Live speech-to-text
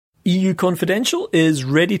EU Confidential is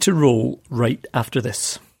ready to roll right after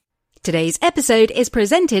this. Today's episode is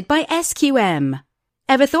presented by SQM.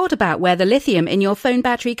 Ever thought about where the lithium in your phone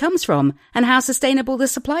battery comes from and how sustainable the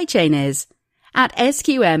supply chain is? At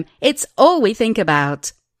SQM, it's all we think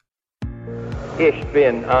about. Ich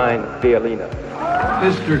bin ein Berliner.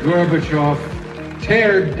 Mr. Gorbachev,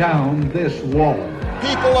 tear down this wall.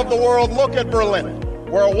 People of the world, look at Berlin,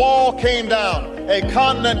 where a wall came down, a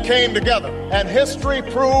continent came together, and history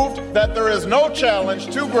proved that there is no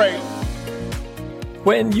challenge too great.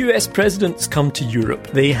 When US presidents come to Europe,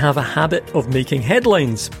 they have a habit of making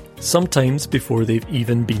headlines, sometimes before they've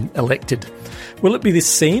even been elected. Will it be the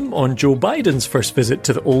same on Joe Biden's first visit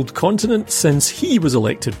to the old continent since he was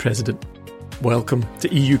elected president? Welcome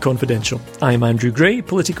to EU Confidential. I'm Andrew Gray,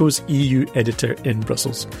 Politico's EU editor in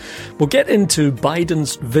Brussels. We'll get into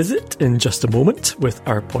Biden's visit in just a moment with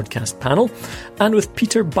our podcast panel and with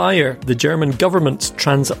Peter Beyer, the German government's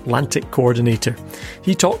transatlantic coordinator.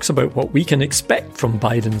 He talks about what we can expect from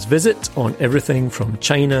Biden's visit on everything from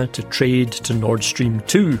China to trade to Nord Stream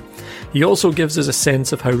 2. He also gives us a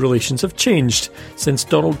sense of how relations have changed since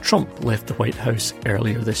Donald Trump left the White House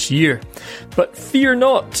earlier this year. But fear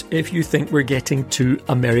not if you think we're getting too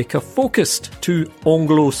America-focused, too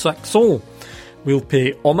Anglo-Saxon. We'll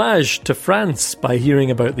pay homage to France by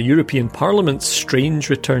hearing about the European Parliament's strange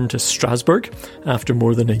return to Strasbourg after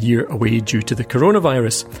more than a year away due to the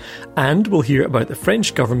coronavirus. And we'll hear about the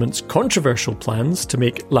French government's controversial plans to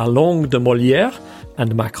make La Langue de Molière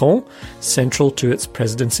and Macron central to its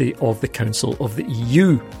presidency of the Council of the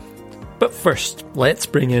EU. But first, let's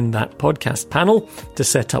bring in that podcast panel to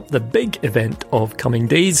set up the big event of coming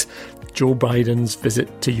days, Joe Biden's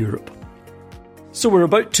visit to Europe. So we're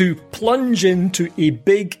about to plunge into a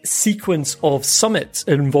big sequence of summits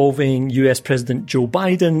involving US President Joe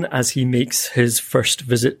Biden as he makes his first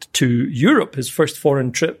visit to Europe, his first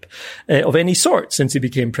foreign trip of any sort since he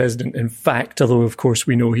became president. In fact, although of course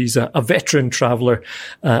we know he's a veteran traveller,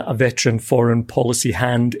 a veteran foreign policy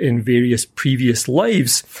hand in various previous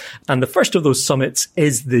lives. And the first of those summits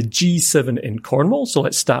is the G7 in Cornwall. So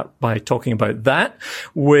let's start by talking about that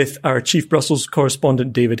with our chief Brussels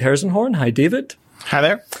correspondent, David Herzenhorn. Hi, David. Hi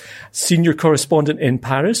there. Senior correspondent in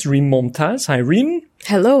Paris, Reem Momtaz. Hi, Reem.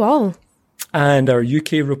 Hello, all. And our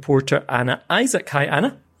UK reporter, Anna Isaac. Hi,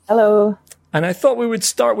 Anna. Hello. And I thought we would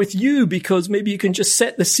start with you because maybe you can just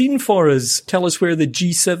set the scene for us. Tell us where the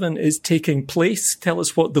G7 is taking place. Tell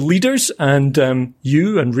us what the leaders and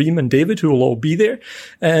you and Reem and David, who will all be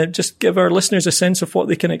there, just give our listeners a sense of what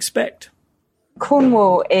they can expect.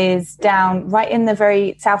 Cornwall is down right in the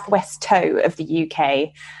very southwest toe of the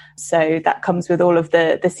UK. So that comes with all of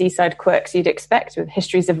the seaside quirks you'd expect with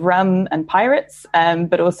histories of rum and pirates,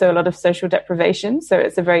 but also a lot of social deprivation. So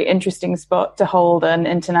it's a very interesting spot to hold an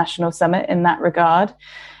international summit in that regard.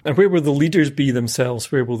 And where will the leaders be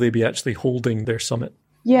themselves? Where will they be actually holding their summit?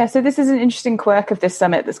 Yeah, so this is an interesting quirk of this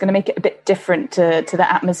summit that's going to make it a bit different to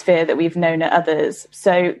the atmosphere that we've known at others.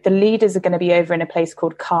 So the leaders are going to be over in a place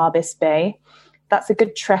called Carbis Bay. That's a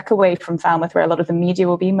good trek away from Falmouth, where a lot of the media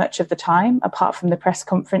will be much of the time, apart from the press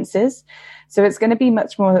conferences. So it's going to be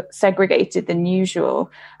much more segregated than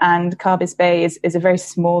usual. And Carbis Bay is a very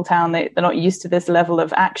small town. They're not used to this level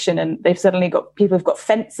of action. And they've suddenly got people who've got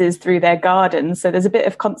fences through their gardens. So there's a bit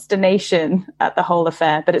of consternation at the whole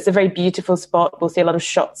affair. But it's a very beautiful spot. We'll see a lot of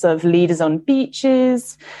shots of leaders on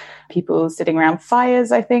beaches, people sitting around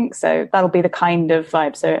fires, I think. So that'll be the kind of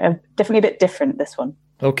vibe. So definitely a bit different, this one.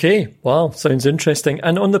 Okay, wow, sounds interesting.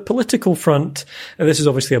 And on the political front, this is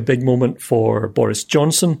obviously a big moment for Boris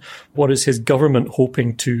Johnson. What is his government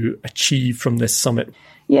hoping to achieve from this summit?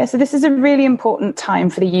 Yeah, so this is a really important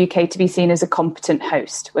time for the UK to be seen as a competent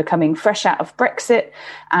host. We're coming fresh out of Brexit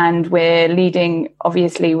and we're leading,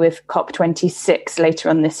 obviously, with COP26 later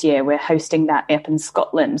on this year. We're hosting that up in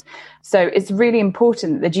Scotland. So it's really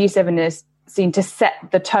important that the G7 is seen to set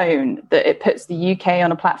the tone, that it puts the UK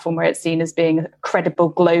on a platform where it's seen as being a credible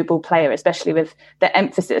global player, especially with the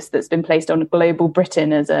emphasis that's been placed on global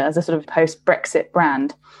Britain as a sort of post-Brexit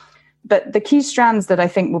brand. But the key strands that I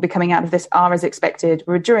think will be coming out of this are, as expected,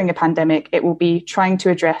 during a pandemic, it will be trying to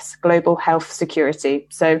address global health security.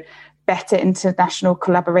 So better international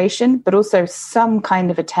collaboration, but also some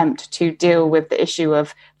kind of attempt to deal with the issue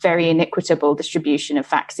of very inequitable distribution of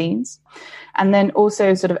vaccines. And then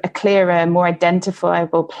also sort of a clearer, more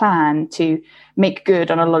identifiable plan to make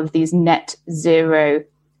good on a lot of these net zero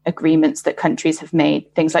agreements that countries have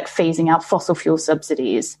made. Things like phasing out fossil fuel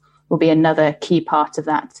subsidies will be another key part of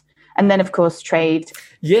that. And then, of course, trade.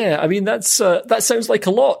 Yeah, I mean, that sounds like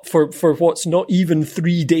a lot for what's not even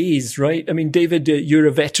 3 days, right? I mean, David, you're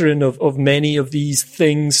a veteran of many of these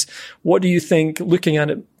things. What do you think, looking at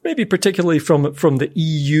it maybe particularly from the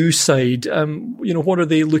EU side, what are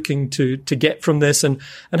they looking to get from this, and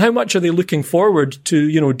how much are they looking forward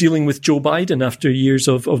to, dealing with Joe Biden after years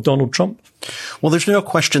of Donald Trump? Well, there's no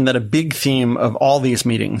question that a big theme of all these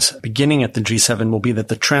meetings, beginning at the G7, will be that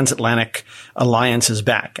the transatlantic alliance is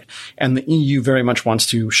back. And the EU very much wants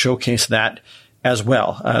to showcase that as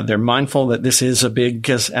well. They're mindful that this is a big,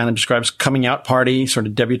 as Anna describes, coming out party, sort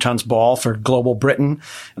of debutante's ball for global Britain.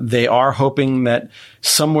 They are hoping that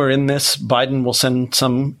somewhere in this, Biden will send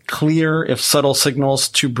some clear, if subtle, signals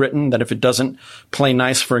to Britain that if it doesn't play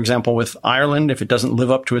nice, for example, with Ireland, if it doesn't live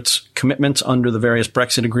up to its commitments under the various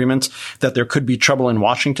Brexit agreements, that there could be trouble in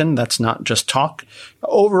Washington. That's not just talk.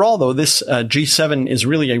 Overall, though, this G7 is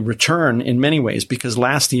really a return in many ways, because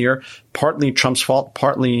last year, partly Trump's fault,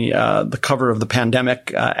 partly the cover of the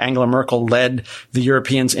pandemic, Angela Merkel led the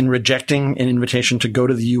Europeans in rejecting an invitation to go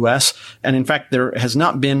to the U.S. And in fact, there has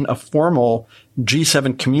not been a formal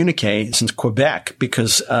G7 communique since Quebec,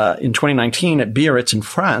 because in 2019 at Biarritz in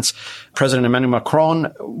France, President Emmanuel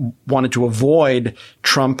Macron wanted to avoid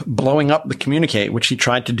Trump blowing up the communique, which he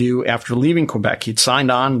tried to do after leaving Quebec. He'd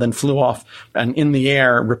signed on, then flew off, and in the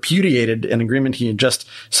air repudiated an agreement he had just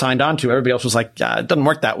signed on to. Everybody else was like, it doesn't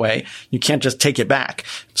work that way. You can't just take it back.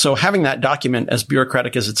 So having that document, as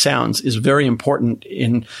bureaucratic as it sounds, is very important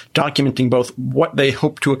in documenting both what they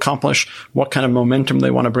hope to accomplish, what kind of momentum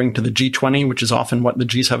they want to bring to the G20, which is often what the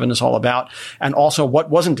G7 is all about, and also what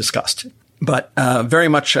wasn't discussed. But very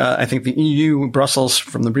much, I think the EU, Brussels,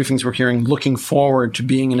 from the briefings we're hearing, looking forward to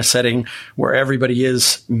being in a setting where everybody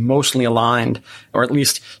is mostly aligned, or at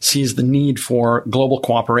least sees the need for global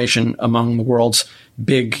cooperation among the world's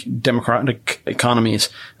big democratic economies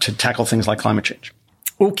to tackle things like climate change.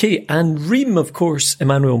 Okay, and Reem, of course,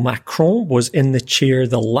 Emmanuel Macron was in the chair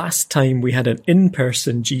the last time we had an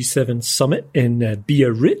in-person G7 summit in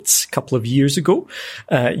Biarritz a couple of years ago.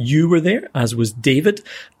 You were there, as was David,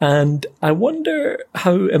 and I wonder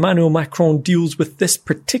how Emmanuel Macron deals with this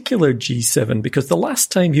particular G7, because the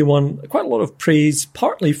last time he won quite a lot of praise,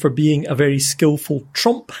 partly for being a very skillful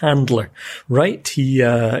Trump handler, right? He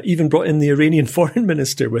even brought in the Iranian foreign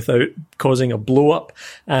minister without causing a blow-up,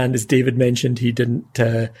 and as David mentioned, he didn't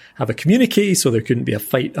have a communique, so there couldn't be a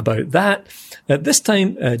fight about that. This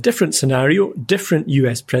time, a different scenario, different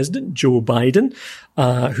US President, Joe Biden,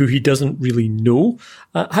 who he doesn't really know.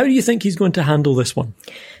 How do you think he's going to handle this one?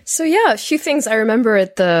 So yeah, a few things I remember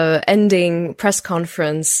at the ending press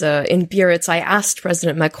conference in Biarritz. I asked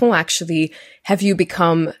President Macron, actually, have you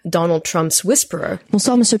become Donald Trump's whisperer?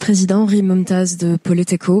 Bonsoir, Monsieur le Président, Reem Momtaz de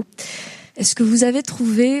Politico. Est-ce que vous avez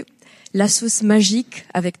trouvé la sauce magique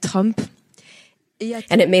avec Trump?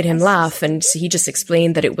 And it made him laugh, and he just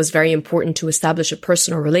explained that it was very important to establish a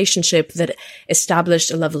personal relationship that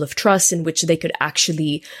established a level of trust in which they could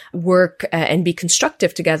actually work and be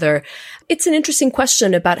constructive together. It's an interesting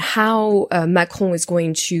question about how Macron is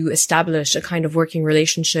going to establish a kind of working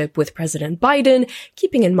relationship with President Biden,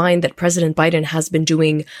 keeping in mind that President Biden has been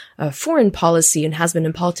doing foreign policy and has been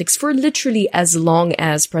in politics for literally as long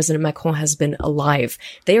as President Macron has been alive.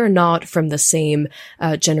 They are not from the same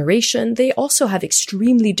generation. They also have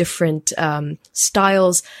extremely different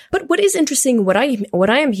styles. But what is interesting, what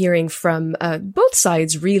I am hearing from both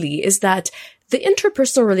sides really, is that the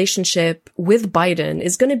interpersonal relationship with Biden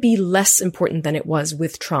is going to be less important than it was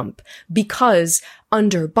with Trump, because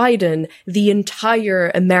under Biden, the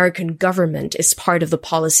entire American government is part of the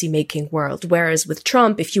policy-making world. Whereas with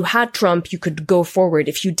Trump, if you had Trump, you could go forward.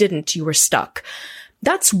 If you didn't, you were stuck.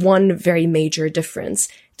 That's one very major difference.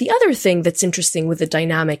 The other thing that's interesting with the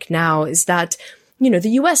dynamic now is that the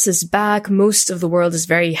US is back. Most of the world is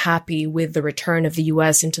very happy with the return of the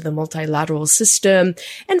US into the multilateral system.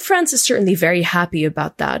 And France is certainly very happy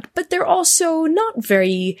about that. But they're also not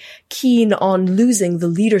very keen on losing the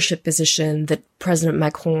leadership position that President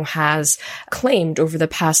Macron has claimed over the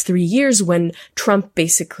past 3 years, when Trump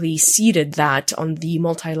basically ceded that on the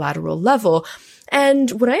multilateral level.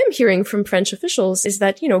 And what I am hearing from French officials is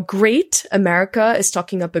that, great, America is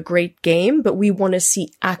talking up a great game, but we want to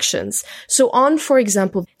see actions. So on, for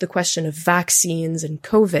example, the question of vaccines and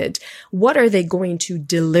COVID, what are they going to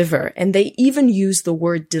deliver? And they even use the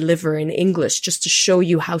word deliver in English just to show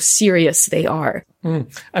you how serious they are.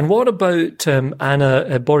 And what about,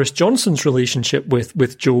 Anna, Boris Johnson's relationship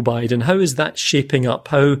with Joe Biden? How is that shaping up?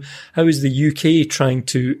 How is the UK trying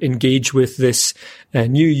to engage with this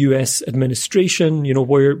new US administration?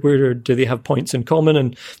 Where do they have points in common?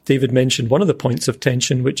 And David mentioned one of the points of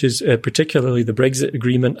tension, which is particularly the Brexit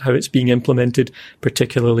agreement, how it's being implemented,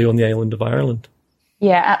 particularly on the island of Ireland.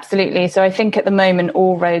 Yeah, absolutely. So I think at the moment,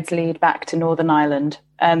 all roads lead back to Northern Ireland.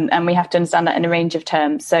 And we have to understand that in a range of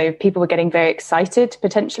terms. So people were getting very excited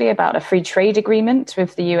potentially about a free trade agreement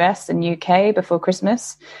with the US and UK before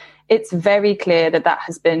Christmas. It's very clear that that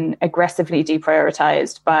has been aggressively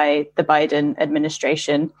deprioritized by the Biden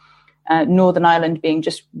administration, Northern Ireland being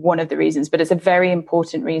just one of the reasons, but it's a very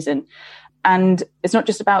important reason. And it's not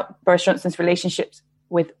just about Boris Johnson's relationships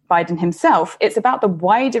with Biden himself, it's about the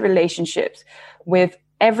wider relationships with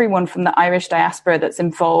everyone from the Irish diaspora that's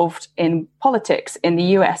involved in politics in the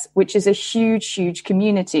US, which is a huge, huge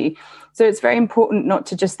community. So it's very important not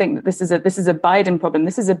to just think that this is a Biden problem.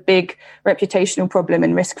 This is a big reputational problem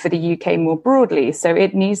and risk for the UK more broadly. So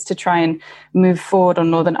it needs to try and move forward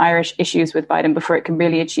on Northern Irish issues with Biden before it can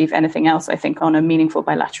really achieve anything else, I think, on a meaningful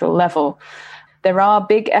bilateral level. There are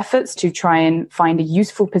big efforts to try and find a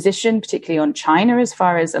useful position, particularly on China, as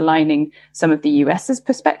far as aligning some of the US's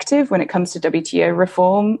perspective when it comes to WTO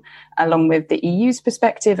reform, along with the EU's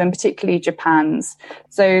perspective and particularly Japan's.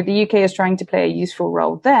 So the UK is trying to play a useful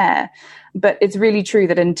role there. But it's really true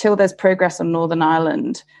that until there's progress on Northern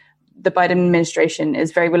Ireland, the Biden administration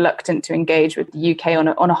is very reluctant to engage with the UK on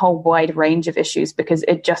a whole wide range of issues because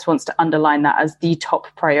it just wants to underline that as the top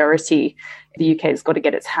priority. The UK has got to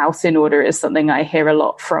get its house in order is something I hear a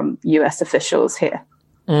lot from US officials here.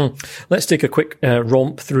 Let's take a quick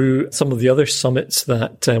romp through some of the other summits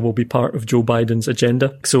that will be part of Joe Biden's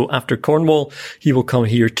agenda. So after Cornwall, he will come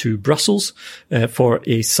here to Brussels for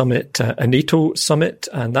a summit, a NATO summit,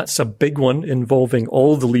 and that's a big one involving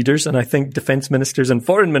all the leaders, and I think defense ministers and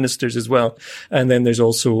foreign ministers as well. And then there's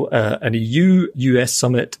also an EU-US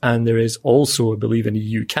summit, and there is also, I believe, an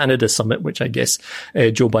EU-Canada summit, which I guess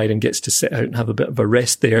Joe Biden gets to sit out and have a bit of a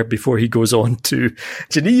rest there before he goes on to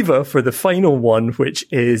Geneva for the final one, which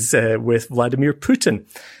is with Vladimir Putin.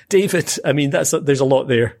 David, I mean, there's a lot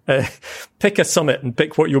there. Pick a summit and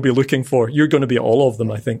pick what you'll be looking for. You're going to be at all of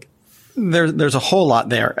them, I think. There's a whole lot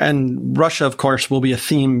there. And Russia, of course, will be a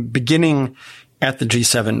theme beginning at the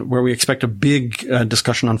G7, where we expect a big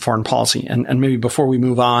discussion on foreign policy. And maybe before we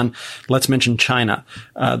move on, let's mention China.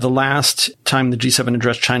 The last time the G7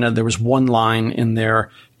 addressed China, there was one line in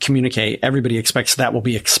their communique. Everybody expects that will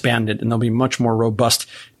be expanded and there'll be much more robust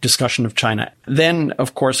discussion of China. Then,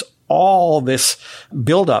 of course, all this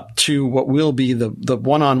build up to what will be the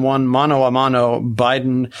one-on-one, mano a mano,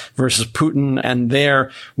 Biden versus Putin. And there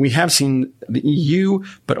we have seen the EU,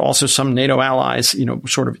 but also some NATO allies,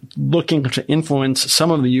 sort of looking to influence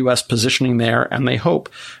some of the U.S. positioning there. And they hope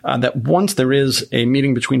that once there is a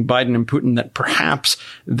meeting between Biden and Putin, that perhaps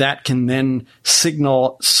that can then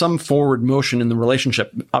signal some forward motion in the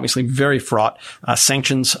relationship. Obviously very fraught.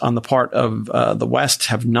 Sanctions on the part of the West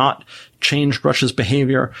have not changed Russia's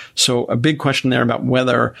behavior. So a big question there about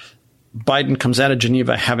whether Biden comes out of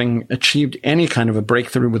Geneva having achieved any kind of a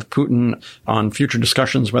breakthrough with Putin on future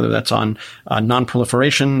discussions, whether that's on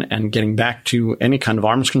non-proliferation and getting back to any kind of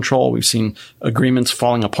arms control. We've seen agreements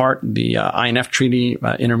falling apart. The INF Treaty,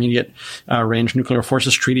 Intermediate Range Nuclear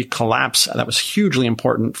Forces Treaty, collapse. That was hugely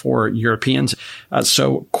important for Europeans.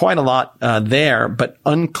 So quite a lot there, but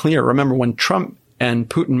unclear. Remember when Trump and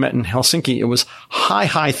Putin met in Helsinki, it was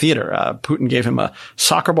high theater. Putin gave him a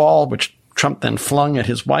soccer ball, which Trump then flung at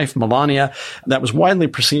his wife, Melania. That was widely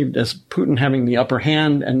perceived as Putin having the upper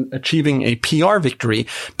hand and achieving a PR victory.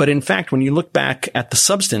 But in fact, when you look back at the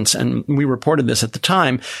substance, and we reported this at the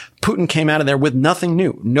time, Putin came out of there with nothing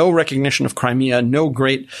new. No recognition of Crimea, no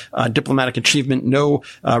great diplomatic achievement, no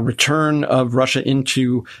return of Russia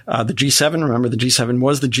into the G7. Remember, the G7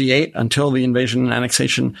 was the G8 until the invasion and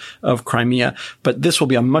annexation of Crimea. But this will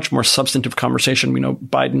be a much more substantive conversation. We know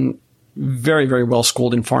Biden, very, very well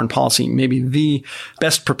schooled in foreign policy, maybe the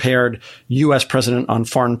best prepared U.S. president on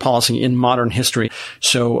foreign policy in modern history.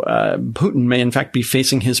 So Putin may, in fact, be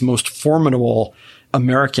facing his most formidable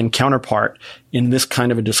American counterpart in this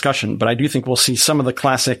kind of a discussion. But I do think we'll see some of the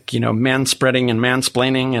classic, man-spreading and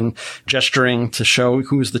mansplaining and gesturing to show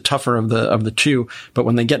who's the tougher of the two. But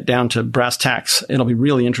when they get down to brass tacks, it'll be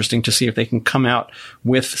really interesting to see if they can come out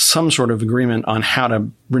with some sort of agreement on how to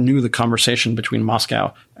renew the conversation between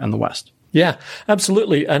Moscow and the West. Yeah,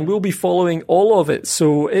 absolutely. And we'll be following all of it.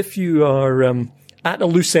 So if you are at a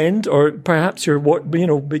loose end, or perhaps you're,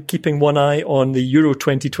 keeping one eye on the Euro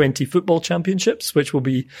 2020 football championships, which will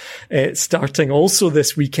be starting also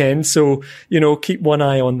this weekend. So, keep one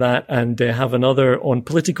eye on that and have another on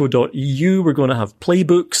Politico.eu. We're going to have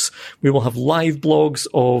playbooks. We will have live blogs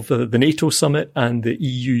of the NATO summit and the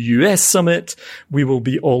EU-US summit. We will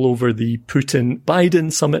be all over the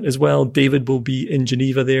Putin-Biden summit as well. David will be in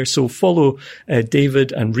Geneva there. So follow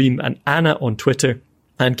David and Reem and Anna on Twitter.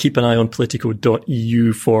 And keep an eye on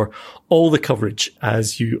politico.eu for all the coverage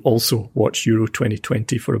as you also watch Euro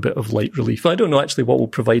 2020 for a bit of light relief. I don't know actually what will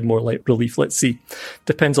provide more light relief. Let's see.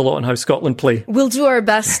 Depends a lot on how Scotland play. We'll do our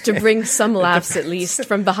best to bring some laughs at least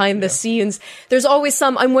from behind the scenes. There's always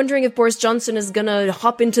some. I'm wondering if Boris Johnson is going to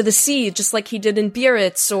hop into the sea just like he did in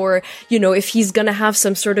Biarritz, or, you know, if he's going to have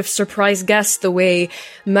some sort of surprise guest the way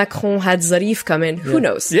Macron had Zarif come in. Who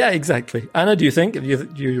knows? Yeah, exactly. Anna, do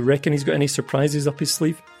you reckon he's got any surprises up his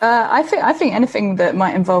sleeve? I think anything that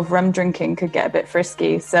might involve rum drinking could get a bit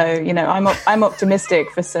frisky. So, you know, I'm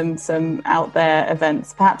optimistic for some out there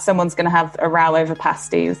events. Perhaps someone's going to have a row over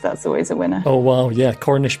pasties. That's always a winner. Oh wow, yeah,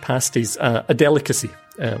 Cornish pasties, a delicacy.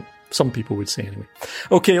 Some people would say anyway.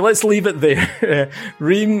 Okay, let's leave it there.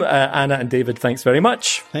 Reem, Anna, and David, thanks very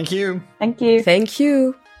much. Thank you. Thank you. Thank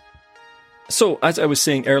you. So, as I was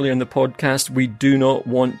saying earlier in the podcast, we do not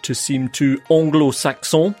want to seem too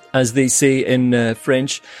Anglo-Saxon, as they say in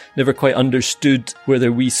French. Never quite understood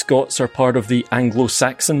whether we Scots are part of the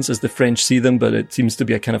Anglo-Saxons, as the French see them, but it seems to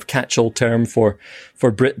be a kind of catch-all term for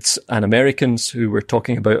Brits and Americans, who we're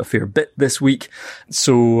talking about a fair bit this week.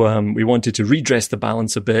 So, we wanted to redress the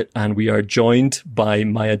balance a bit, and we are joined by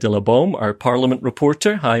Maya Dillabaume, our Parliament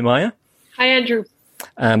reporter. Hi, Maya. Hi, Andrew.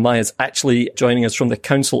 Maya's actually joining us from the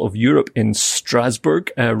Council of Europe in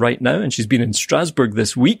Strasbourg right now, and she's been in Strasbourg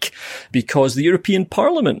this week because the European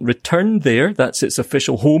Parliament returned there. That's its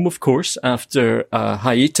official home, of course, after a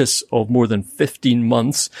hiatus of more than 15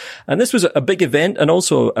 months. And this was a big event, and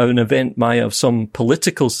also an event, Maya, of some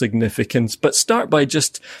political significance. But start by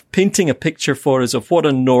just painting a picture for us of what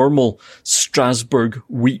a normal Strasbourg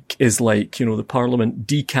week is like. You know, the Parliament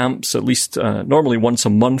decamps at least normally once a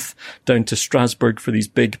month down to Strasbourg for these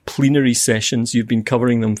big plenary sessions. You've been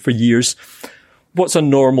covering them for years. What's a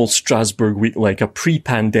normal Strasbourg week like, a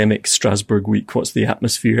pre-pandemic Strasbourg week? What's the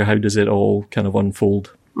atmosphere? How does it all kind of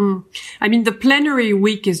unfold? I mean, the plenary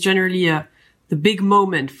week is generally the big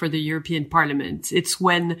moment for the European Parliament. It's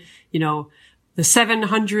when, you know, the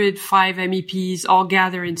 705 MEPs all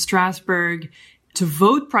gather in Strasbourg to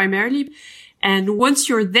vote primarily. And once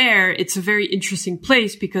you're there, it's a very interesting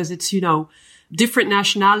place because it's, you know, different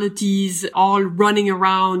nationalities all running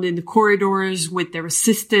around in the corridors with their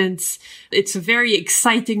assistants. It's a very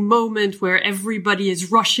exciting moment where everybody is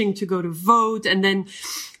rushing to go to vote, and then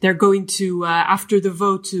they're going to, after the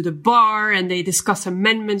vote, to the bar, and they discuss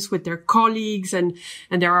amendments with their colleagues, and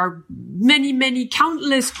there are many,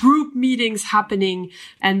 countless group meetings happening,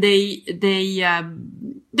 and they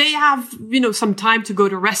have, you know, some time to go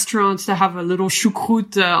to restaurants, to have a little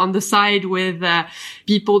choucroute on the side with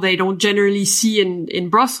people they don't generally see in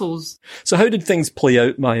Brussels. So how did things play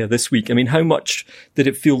out, Maya, this week? I mean, how much did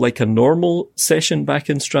it feel like a normal session back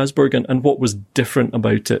in Strasbourg, and what was different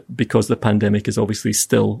about it because the pandemic is obviously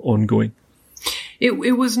still ongoing?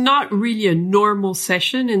 It was not really a normal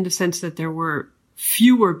session in the sense that there were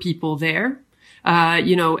fewer people there.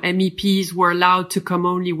 You know, MEPs were allowed to come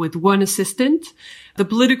only with one assistant. The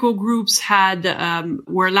political groups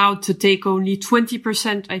were allowed to take only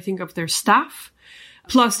 20%, I think, of their staff.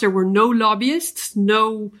 Plus, there were no lobbyists,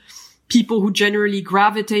 no people who generally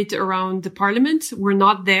gravitate around the parliament were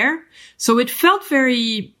not there. So it felt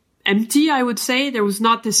very empty, I would say. There was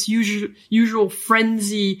not this usual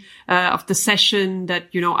frenzy of the session that,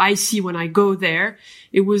 you know, I see when I go there.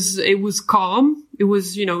 It was calm. It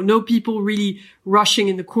was, you know, no people really rushing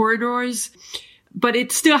in the corridors. But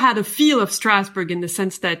it still had a feel of Strasbourg in the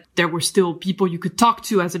sense that there were still people you could talk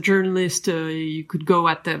to as a journalist. You could go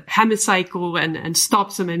at the hemicycle and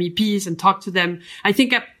stop some MEPs and talk to them. I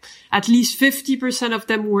think at least 50% of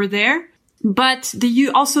them were there. But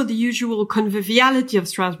also the usual conviviality of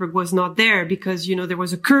Strasbourg was not there because, you know, there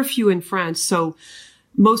was a curfew in France. So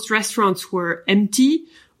most restaurants were empty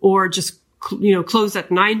or just, you know, closed at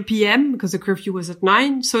 9 p.m. because the curfew was at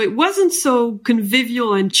 9. So it wasn't so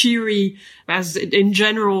convivial and cheery as in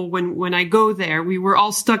general when I go there. We were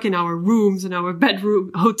all stuck in our rooms, in our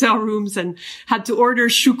hotel rooms, and had to order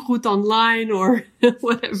choucroute online or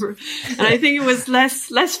whatever. And I think it was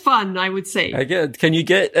less fun, I would say. Can you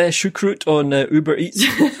get choucroute on Uber Eats?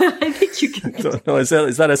 I think you can. I don't know. Is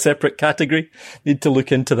that a separate category? Need to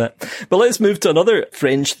look into that. But let's move to another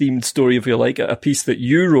French-themed story, if you like, a piece that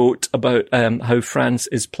you wrote about how France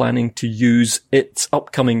is planning to use its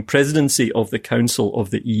upcoming presidency of the Council of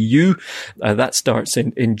the EU. That starts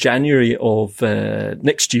in January of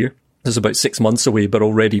next year. It's about 6 months away, but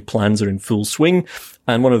already plans are in full swing.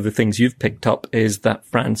 And one of the things you've picked up is that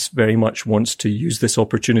France very much wants to use this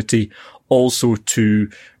opportunity also to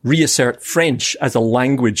reassert French as a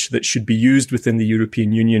language that should be used within the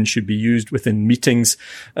European Union, should be used within meetings.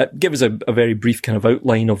 Give us a very brief kind of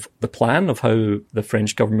outline of the plan of how the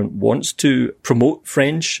French government wants to promote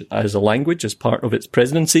French as a language as part of its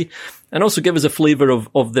presidency, and also give us a flavour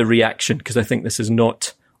of the reaction, because I think this is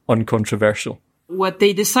not uncontroversial. What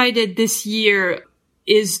they decided this year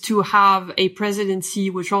is to have a presidency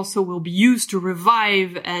which also will be used to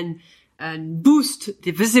revive and boost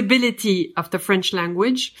the visibility of the French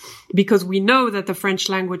language, because we know that the French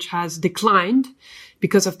language has declined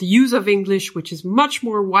because of the use of English, which is much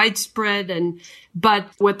more widespread. But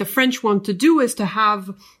what the French want to do is to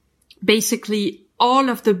have basically all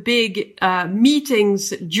of the big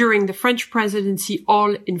meetings during the French presidency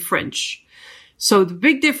all in French. So the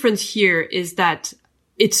big difference here is that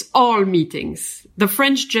it's all meetings. The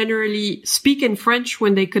French generally speak in French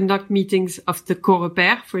when they conduct meetings of the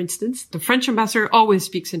Coreper, for instance. The French ambassador always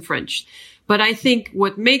speaks in French. But I think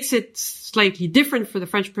what makes it slightly different for the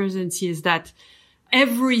French presidency is that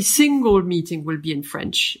every single meeting will be in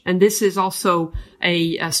French. And this is also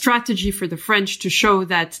a strategy for the French to show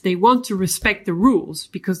that they want to respect the rules,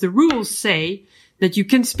 because the rules say that you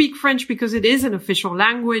can speak French because it is an official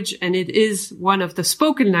language and it is one of the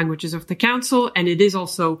spoken languages of the Council, and it is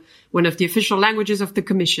also one of the official languages of the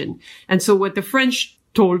Commission. And so what the French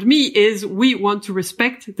told me is we want to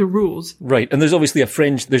respect the rules. Right. And there's obviously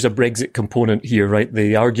there's a Brexit component here, right?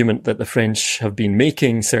 The argument that the French have been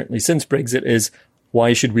making, certainly since Brexit, is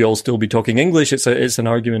why should we all still be talking English? It's an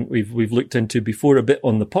argument we've looked into before a bit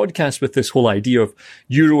on the podcast, with this whole idea of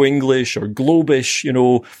Euro-English or Globish,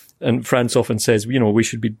 and France often says, we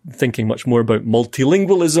should be thinking much more about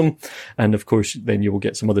multilingualism. And of course, then you will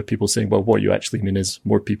get some other people saying, well, what you actually mean is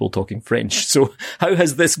more people talking French. So how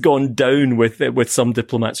has this gone down with some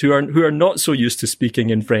diplomats who are not so used to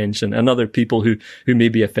speaking in French, and other people who may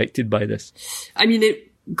be affected by this? I mean, it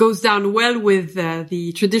goes down well with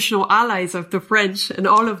the traditional allies of the French and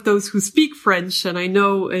all of those who speak French. And I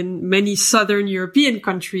know in many Southern European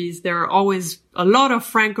countries, there are always a lot of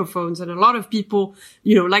Francophones and a lot of people,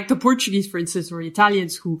 like the Portuguese, for instance, or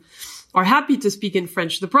Italians, who are happy to speak in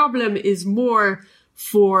French. The problem is more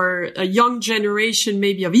for a young generation,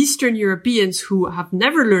 maybe of Eastern Europeans who have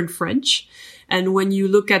never learned French. And when you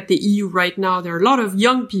look at the EU right now, there are a lot of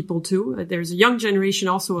young people too. There's a young generation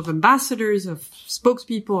also of ambassadors, of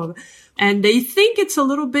spokespeople, and they think it's a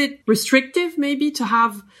little bit restrictive maybe to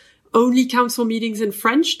have only council meetings in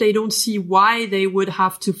French. They don't see why they would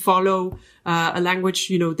have to follow a language,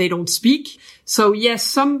 they don't speak. So yes,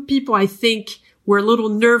 some people, I think, were a little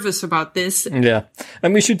nervous about this. Yeah.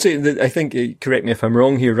 And we should say that, I think, correct me if I'm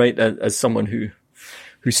wrong here, right, as someone who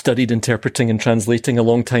studied interpreting and translating a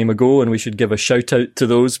long time ago, and we should give a shout out to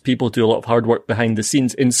those people who do a lot of hard work behind the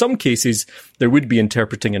scenes. In some cases, there would be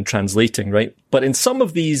interpreting and translating, right? But in some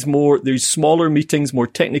of these smaller meetings, more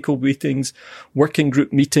technical meetings, working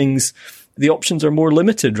group meetings, the options are more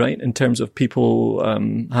limited, right? In terms of people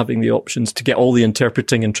having the options to get all the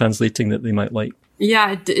interpreting and translating that they might like.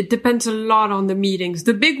 Yeah, it depends a lot on the meetings.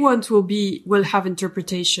 The big ones will have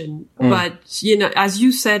interpretation. But, as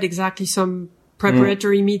you said, exactly, some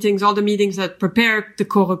preparatory meetings, all the meetings that prepare the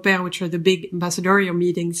Coreper, which are the big ambassadorial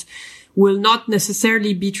meetings, will not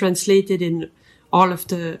necessarily be translated in all of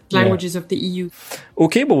the languages of the EU.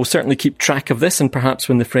 Okay, well, we'll certainly keep track of this, and perhaps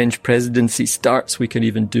when the French presidency starts, we can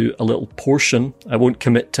even do a little portion. I won't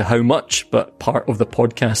commit to how much, but part of the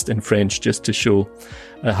podcast in French, just to show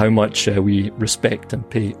how much we respect and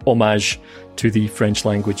pay homage to the French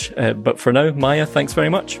language. But for now, Maya, thanks very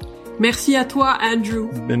much. Merci à toi,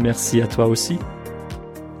 Andrew. Merci à toi aussi.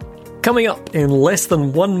 Coming up in less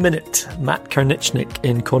than 1 minute, Matt Karnichnik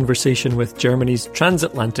in conversation with Germany's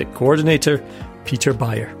transatlantic coordinator, Peter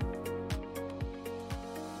Bayer.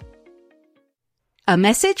 A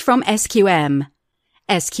message from SQM.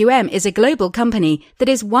 SQM is a global company that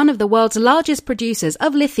is one of the world's largest producers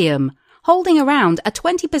of lithium, holding around a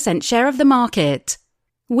 20% share of the market.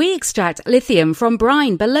 We extract lithium from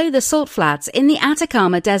brine below the salt flats in the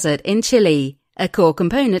Atacama Desert in Chile, a core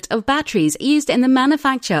component of batteries used in the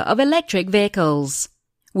manufacture of electric vehicles.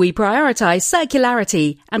 We prioritize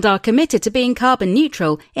circularity and are committed to being carbon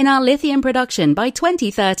neutral in our lithium production by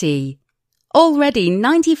 2030. Already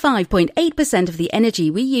 95.8% of the energy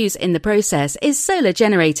we use in the process is solar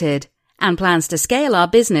generated, and plans to scale our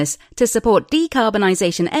business to support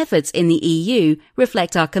decarbonisation efforts in the EU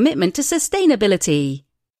reflect our commitment to sustainability.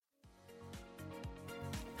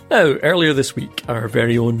 Now, earlier this week, our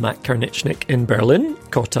very own Matt Karnichnik in Berlin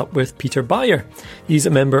caught up with Peter Bayer. He's a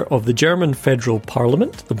member of the German Federal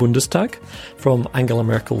Parliament, the Bundestag, from Angela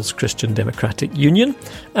Merkel's Christian Democratic Union,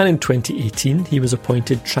 and in 2018 he was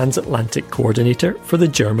appointed Transatlantic Coordinator for the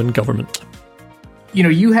German government. You know,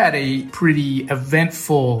 you had a pretty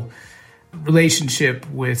eventful relationship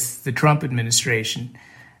with the Trump administration.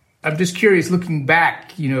 I'm just curious, looking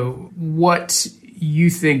back, you know, what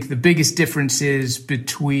you think the biggest difference is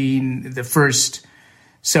between the first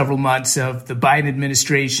several months of the Biden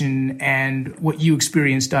administration and what you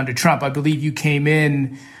experienced under Trump. I believe you came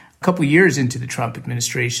in a couple of years into the Trump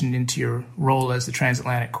administration, into your role as the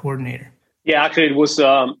transatlantic coordinator. Yeah, actually, it was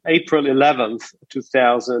April 11th,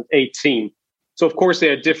 2018. So, of course,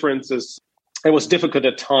 there are differences. It was difficult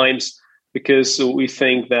at times because we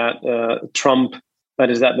think that Trump, that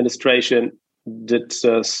his administration, did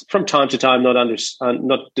from time to time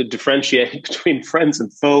not to differentiate between friends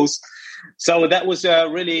and foes. So that was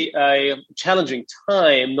really a challenging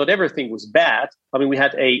time. Not everything was bad. I mean, we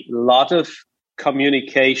had a lot of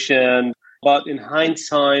communication, but in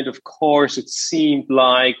hindsight, of course, it seemed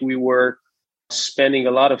like we were spending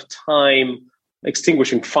a lot of time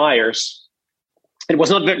extinguishing fires. It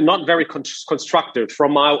was not very constructive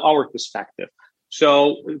from our perspective.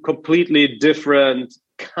 So completely different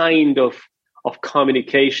kind of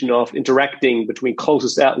communication, of interacting between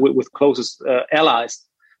with closest allies.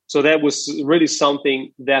 So that was really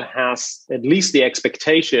something that has at least the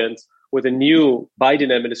expectations with the new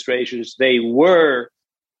Biden administrations. They were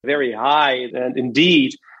very high, and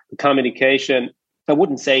indeed the communication, I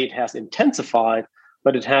wouldn't say it has intensified,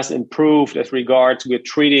 but it has improved as regards we're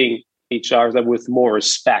treating each other with more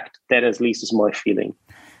respect. That at least is my feeling.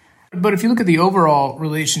 But if you look at the overall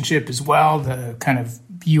relationship as well, the kind of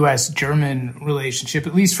U.S.-German relationship,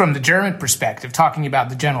 at least from the German perspective, talking about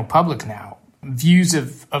the general public now, views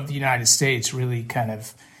of the United States really kind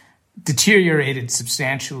of deteriorated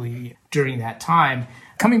substantially during that time.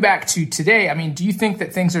 Coming back to today, I mean, do you think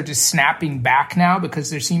that things are just snapping back now? Because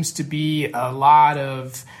there seems to be a lot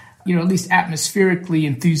of, you know, at least atmospherically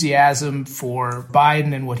enthusiasm for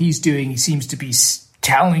Biden and what he's doing. He seems to be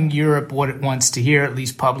telling Europe what it wants to hear, at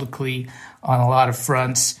least publicly, on a lot of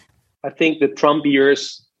fronts. I think the Trump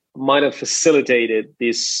years might have facilitated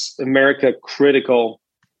this America-critical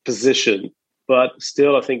position, but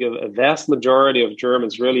still I think a vast majority of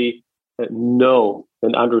Germans really know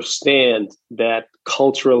and understand that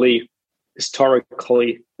culturally,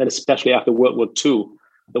 historically, and especially after World War II,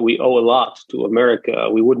 that we owe a lot to America.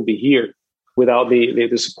 We wouldn't be here without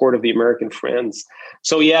the support of the American friends.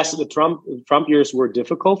 So yes, the Trump years were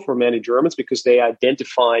difficult for many Germans because they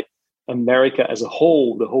identified America as a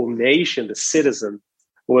whole, the whole nation, the citizen,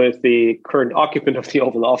 with the current occupant of the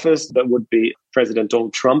Oval Office, that would be President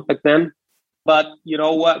Donald Trump back then. But you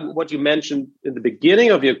know what you mentioned in the beginning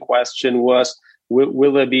of your question was,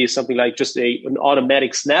 will there be something like just an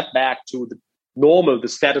automatic snapback to the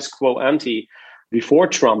status quo ante before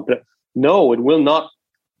Trump? No, it will not.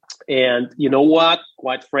 And you know what?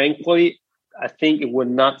 Quite frankly, I think it would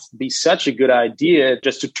not be such a good idea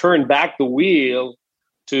just to turn back the wheel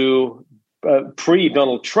to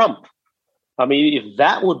pre-Donald Trump. I mean, if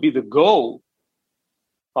that would be the goal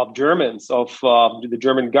of Germans, of the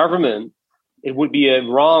German government, it would be a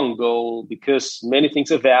wrong goal because many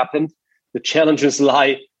things have happened. The challenges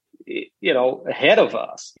lie, ahead of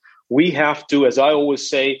us. We have to, as I always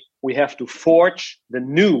say, we have to forge the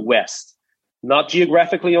new West, not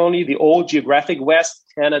geographically only, the old geographic West,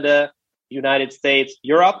 Canada, United States,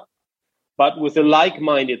 Europe, but with the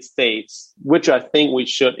like-minded states, which I think we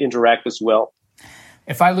should interact as well.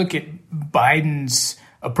 If I look at Biden's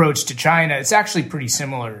approach to China, it's actually pretty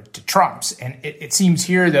similar to Trump's. And it seems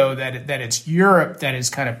here, though, that it's Europe that is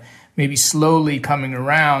kind of maybe slowly coming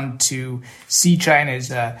around to see China as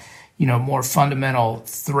a more fundamental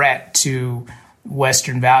threat to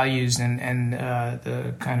Western values and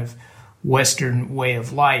the kind of Western way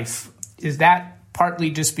of life. Is that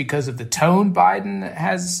partly just because of the tone Biden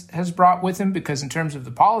has brought with him? Because in terms of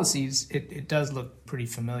the policies, it does look pretty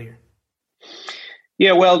familiar.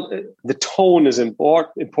 Yeah, well, the tone is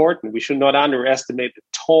important. We should not underestimate the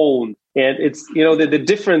tone. And it's, the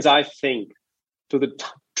difference, I think, to the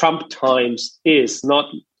Trump times is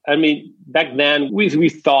not, back then we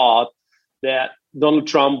thought that Donald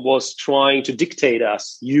Trump was trying to dictate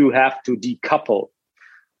us. You have to decouple.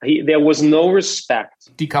 There was no respect.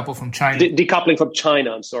 Decouple from China. Decoupling from China.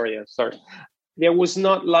 I'm sorry. There was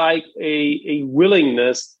not like a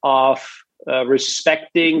willingness of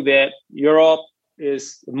respecting that Europe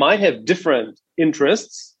might have different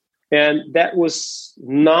interests, and that was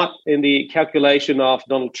not in the calculation of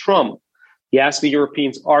Donald Trump. Yes, the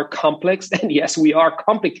Europeans are complex, and yes, we are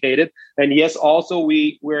complicated, and yes, also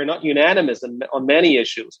we're not unanimous on many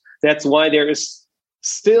issues. That's why there is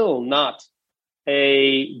still not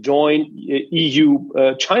a joint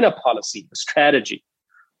EU-China policy strategy.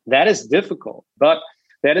 That is difficult, but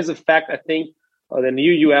that is a fact. I think the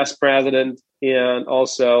new U.S. president and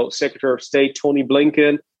also Secretary of State Tony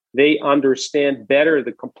Blinken, they understand better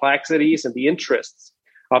the complexities and the interests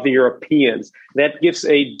of the Europeans. That gives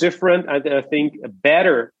a different, I think, a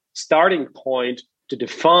better starting point to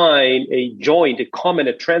define a joint, a common,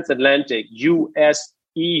 a transatlantic U.S.,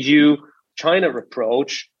 EU, China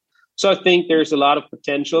approach. So I think there's a lot of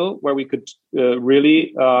potential where we could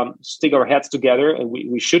really stick our heads together, and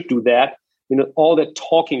we should do that. All that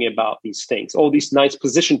talking about these things, all these nice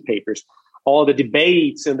position papers, all the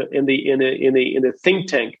debates in the think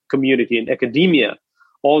tank community and academia,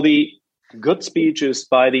 all the good speeches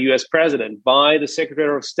by the U.S. president, by the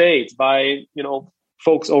Secretary of State, by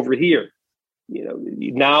folks over here.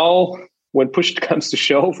 Now when push comes to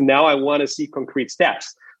shove, now I want to see concrete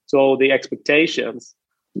steps. So the expectations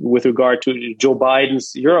with regard to Joe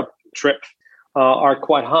Biden's Europe trip are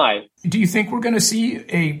quite high. Do you think we're going to see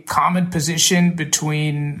a common position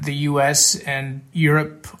between the U.S. and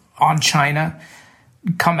Europe on China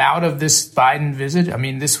come out of this Biden visit? I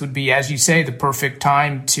mean, this would be, as you say, the perfect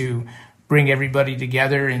time to bring everybody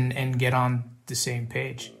together and get on the same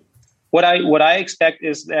page. What I expect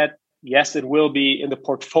is that, yes, it will be in the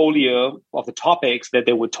portfolio of the topics that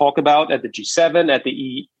they would talk about at the G7, at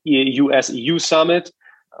the US-EU summit.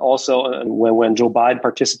 Also, when Joe Biden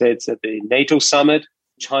participates at the NATO summit,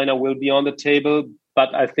 China will be on the table.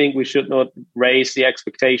 But I think we should not raise the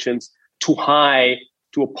expectations too high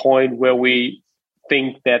to a point where we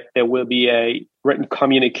think that there will be a written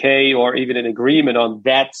communique or even an agreement on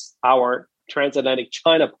that's our transatlantic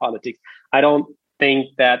China politics. I don't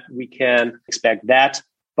think that we can expect that,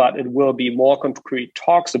 but it will be more concrete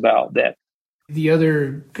talks about that. The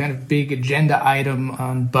other kind of big agenda item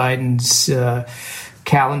on Biden's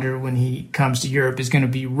calendar when he comes to Europe is going to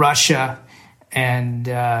be Russia and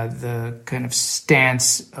the kind of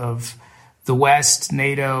stance of the West,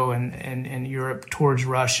 NATO, and Europe towards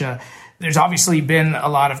Russia. There's obviously been a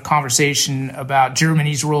lot of conversation about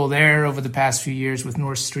Germany's role there over the past few years with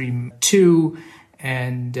Nord Stream 2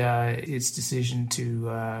 and its decision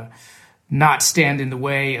to not stand in the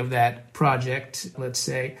way of that project, let's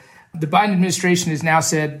say. The Biden administration has now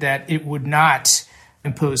said that it would not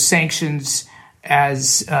impose sanctions,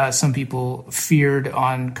 as some people feared,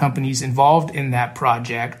 on companies involved in that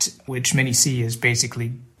project, which many see as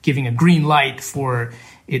basically giving a green light for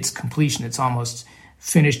its completion. It's almost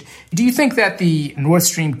finished. Do you think that the Nord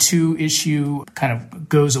Stream 2 issue kind of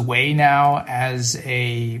goes away now as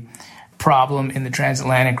a problem in the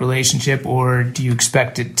transatlantic relationship, or do you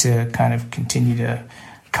expect it to kind of continue to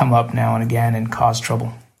come up now and again and cause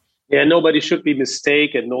trouble? Yeah, nobody should be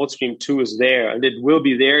mistaken. Nord Stream 2 is there, and it will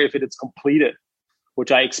be there if it is completed,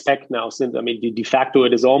 which I expect now. Since, de facto,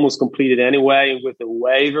 it is almost completed anyway with the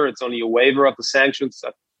waiver. It's only a waiver of the sanctions,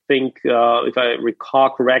 I think, if I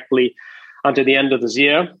recall correctly, until the end of this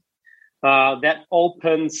year. That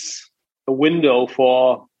opens a window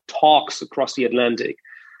for talks across the Atlantic.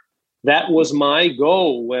 That was my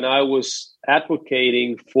goal when I was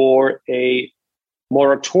advocating for a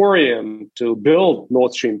moratorium to build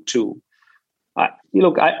Nord Stream 2. I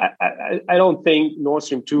don't think Nord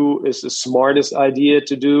Stream 2 is the smartest idea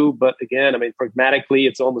to do, but again, pragmatically,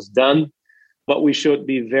 it's almost done. But we should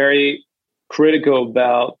be very critical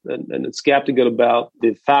about and skeptical about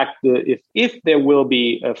the fact that if there will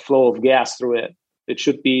be a flow of gas through it, it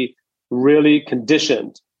should be really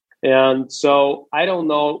conditioned. And so I don't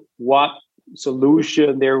know what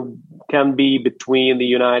solution there can be between the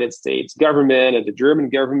United States government and the German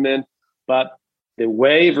government, but the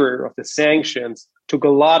waiver of the sanctions took a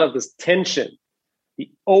lot of this tension,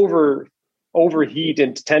 the overheat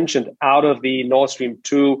and tension out of the Nord Stream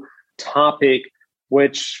 2 topic,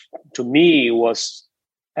 which to me was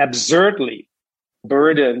absurdly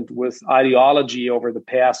burdened with ideology over the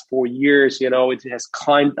past 4 years. It has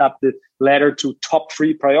climbed up the ladder to top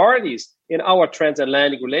 3 priorities in our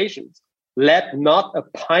transatlantic relations. Let not a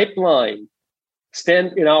pipeline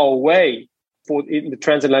stand in our way in the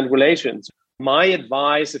transatlantic relations. My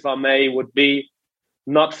advice, if I may, would be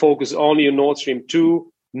not focus only on Nord Stream 2,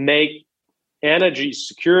 make energy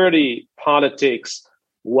security politics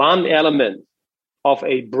one element of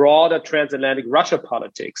a broader transatlantic Russia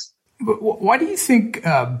politics. But why do you think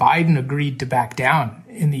Biden agreed to back down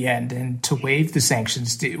in the end and to waive the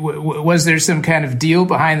sanctions? Was there some kind of deal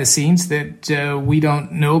behind the scenes that we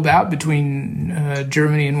don't know about between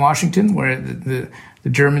Germany and Washington, where the the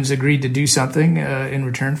Germans agreed to do something in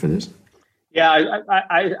return for this? Yeah,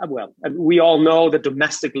 well, we all know that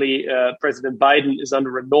domestically, President Biden is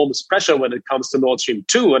under enormous pressure when it comes to Nord Stream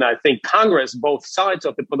 2. And I think Congress, both sides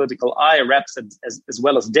of the political aisle, reps as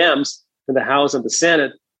well as Dems in the House and the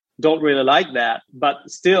Senate, don't really like that. But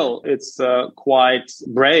still, it's quite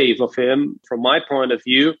brave of him, from my point of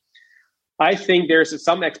view. I think there's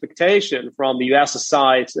some expectation from the U.S.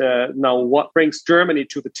 side now what brings Germany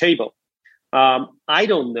to the table. I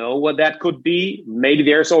don't know what that could be. Maybe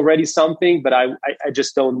there's already something, but I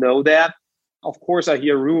just don't know that. Of course, I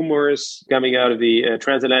hear rumors coming out of the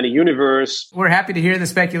transatlantic universe. We're happy to hear the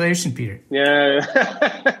speculation, Peter. Yeah,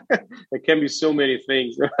 there can be so many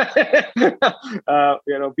things.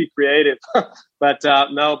 Be creative.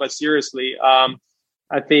 But seriously,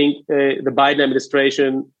 I think the Biden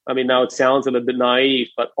administration, now it sounds a little bit naive,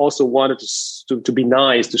 but also wanted to be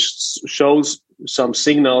nice, to show some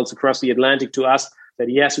signals across the Atlantic to us that,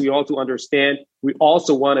 yes, we also understand. We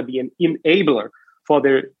also want to be an enabler for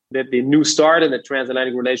that the new start in the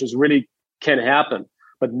transatlantic relations really can happen.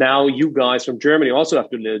 But now you guys from Germany also have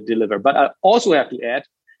to deliver. But I also have to add,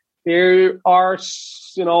 there are,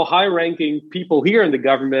 high-ranking people here in the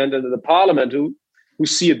government and in the parliament who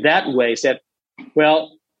see it that way, said,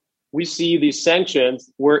 well, we see these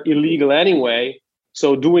sanctions were illegal anyway,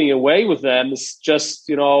 so doing away with them is just,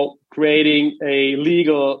 creating a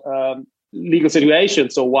legal situation.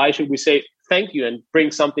 So why should we say thank you and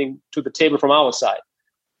bring something to the table from our side?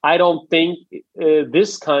 I don't think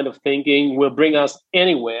this kind of thinking will bring us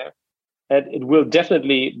anywhere, and it will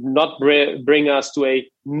definitely not bring us to a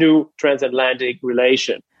new transatlantic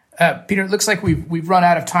relation. Peter, it looks like we've run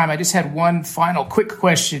out of time. I just had one final quick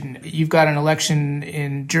question. You've got an election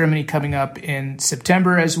in Germany coming up in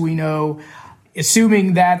September, as we know.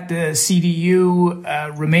 Assuming that the CDU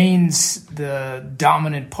remains the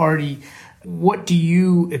dominant party, what do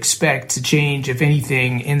you expect to change, if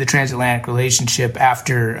anything, in the transatlantic relationship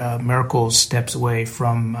after Merkel steps away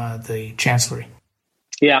from the chancellery?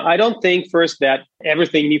 Yeah, I don't think first that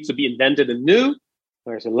everything needs to be invented anew.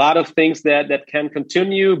 There's a lot of things that can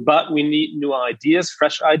continue, but we need new ideas,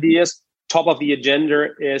 fresh ideas. Top of the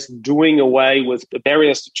agenda is doing away with the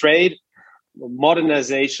barriers to trade,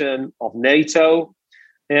 modernization of NATO,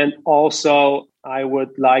 and also I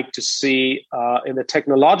would like to see in the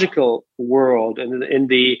technological world and in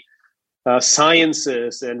the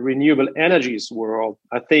sciences and renewable energies world,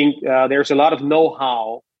 I think there's a lot of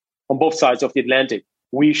know-how on both sides of the Atlantic.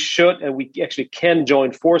 We should and we actually can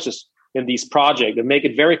join forces in these projects and make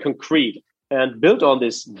it very concrete and build on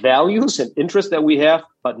these values and interests that we have,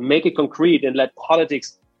 but make it concrete and let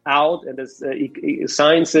politics out and the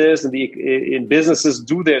sciences and in businesses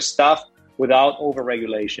do their stuff without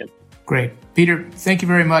over-regulation. Great. Peter, thank you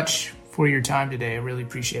very much for your time today. I really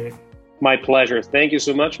appreciate it. My pleasure. Thank you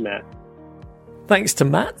so much, Matt. Thanks to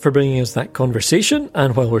Matt for bringing us that conversation.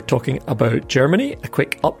 And while we're talking about Germany, a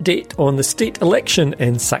quick update on the state election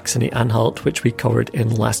in Saxony-Anhalt, which we covered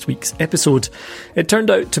in last week's episode. It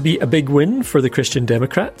turned out to be a big win for the Christian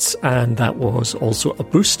Democrats, and that was also a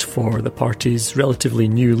boost for the party's relatively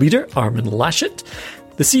new leader, Armin Laschet.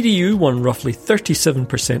 The CDU won roughly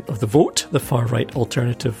 37% of the vote. The far-right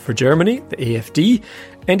Alternative for Germany, the AfD,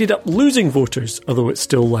 ended up losing voters, although it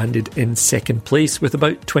still landed in second place with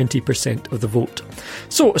about 20% of the vote.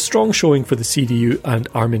 So a strong showing for the CDU and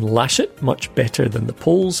Armin Laschet, much better than the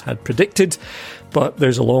polls had predicted. But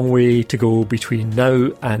there's a long way to go between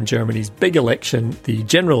now and Germany's big election, the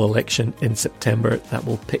general election in September, that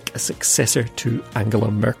will pick a successor to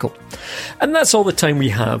Angela Merkel. And that's all the time we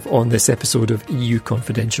have on this episode of EU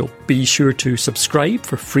Confidential. Be sure to subscribe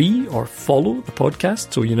for free or follow the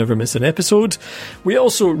podcast so you never miss an episode. We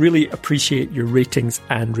also really appreciate your ratings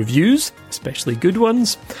and reviews, especially good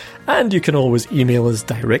ones. And you can always email us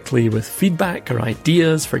directly with feedback or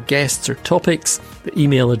ideas for guests or topics. The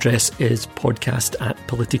email address is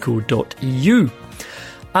podcast@politico.eu.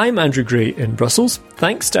 I'm Andrew Gray in Brussels.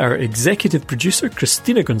 Thanks to our executive producer,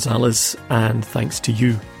 Christina Gonzalez, and thanks to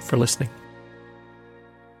you for listening.